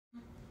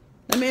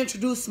Let me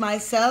introduce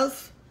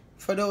myself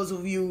for those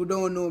of you who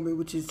don't know me,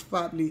 which is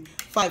probably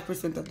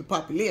 5% of the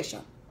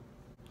population.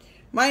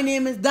 My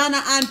name is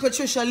Donna and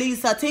Patricia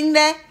Lisa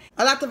Tingdeh.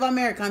 A lot of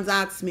Americans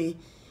ask me,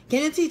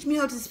 can you teach me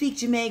how to speak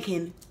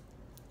Jamaican?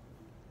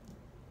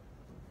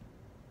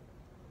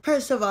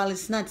 First of all,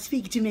 it's not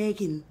speak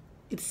Jamaican.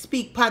 It's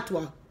speak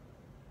patois.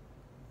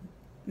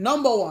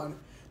 Number one.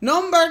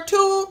 Number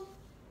two,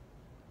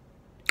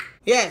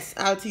 yes,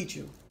 I'll teach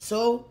you.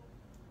 So,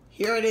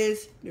 here it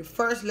is, the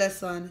first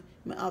lesson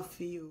I have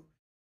for you.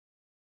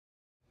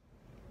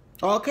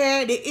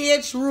 Okay, the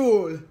H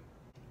rule.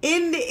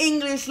 In the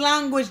English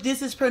language,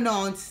 this is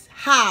pronounced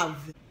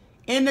have.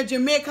 In the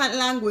Jamaican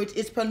language,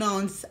 it's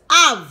pronounced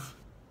have.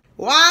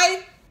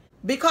 Why?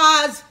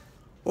 Because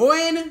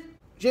when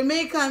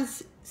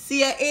Jamaicans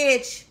see a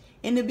H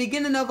in the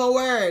beginning of a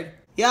word,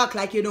 you act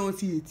like you don't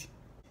see it.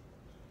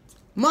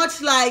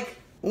 Much like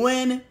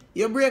when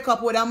you break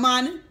up with a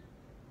man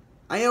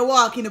and you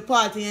walk in the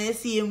party and you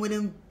see him with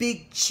them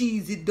big,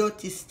 cheesy,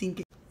 dirty,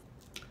 stinky.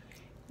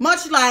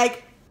 Much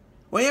like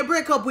when you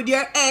break up with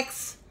your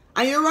ex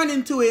and you run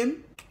into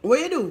him,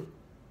 what you do?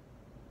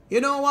 You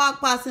don't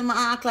walk past him and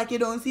act like you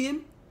don't see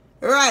him?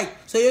 Right,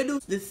 so you do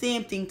the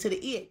same thing to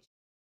the H.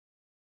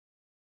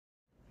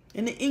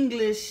 In the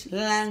English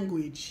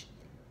language,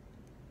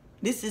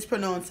 this is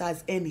pronounced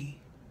as any.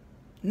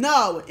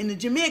 Now, in the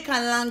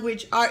Jamaican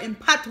language or in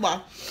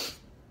patois,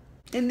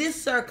 in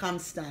this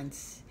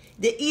circumstance,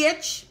 the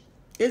H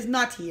is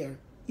not here.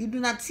 You do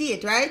not see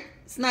it, right?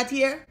 It's not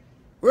here.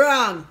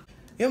 Wrong.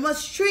 You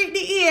must treat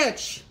the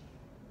H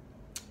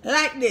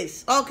like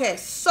this. Okay,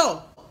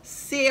 so,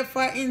 say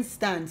for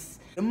instance,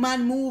 the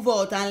man move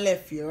out and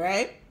left you,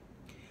 right?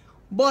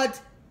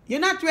 But you're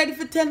not ready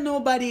to tell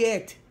nobody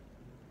yet,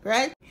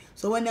 right?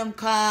 So when them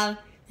call,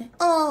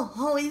 oh,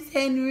 how is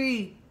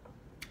Henry?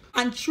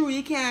 And true,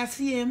 you can't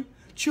see him.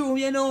 True,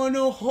 you don't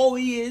know how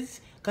he is.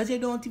 Because you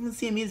don't even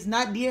see him. He's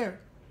not there.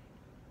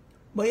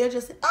 But you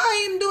just say,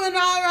 oh, I'm doing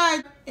all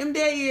right. I'm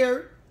there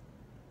here.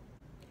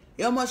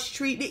 You must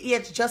treat the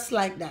H just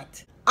like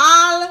that.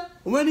 All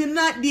when he's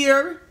not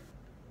there,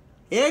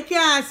 you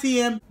can't see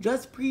him.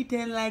 Just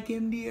pretend like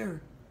him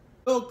there.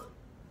 Look.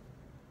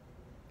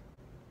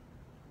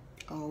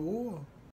 Oh.